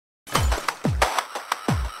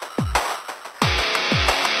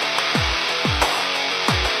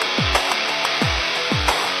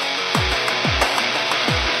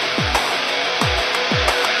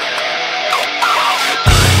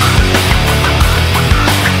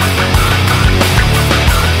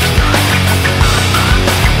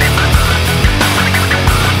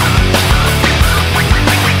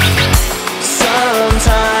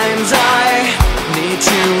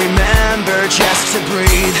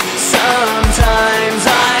Sometimes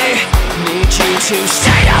I need you to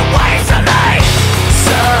stay away from me.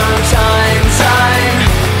 Sometimes I'm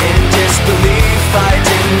in disbelief, I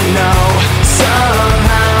didn't know.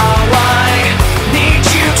 Somehow I need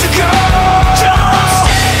you to go. Don't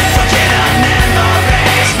stay. Forget our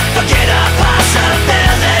memories, forget our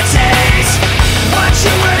possibilities. What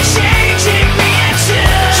you were changing me into,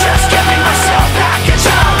 just giving myself back and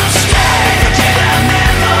don't stay. Forget our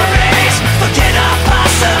memories, forget our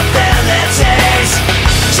possibilities.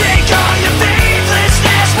 Take all your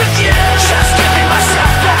faithlessness with you, just giving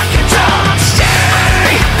myself back and don't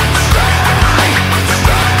stay.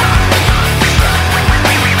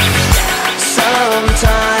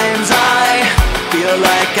 Sometimes I feel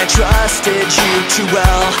like I trusted you too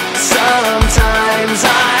well. Sometimes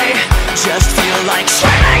I just feel like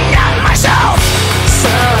screaming at myself.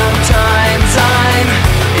 Sometimes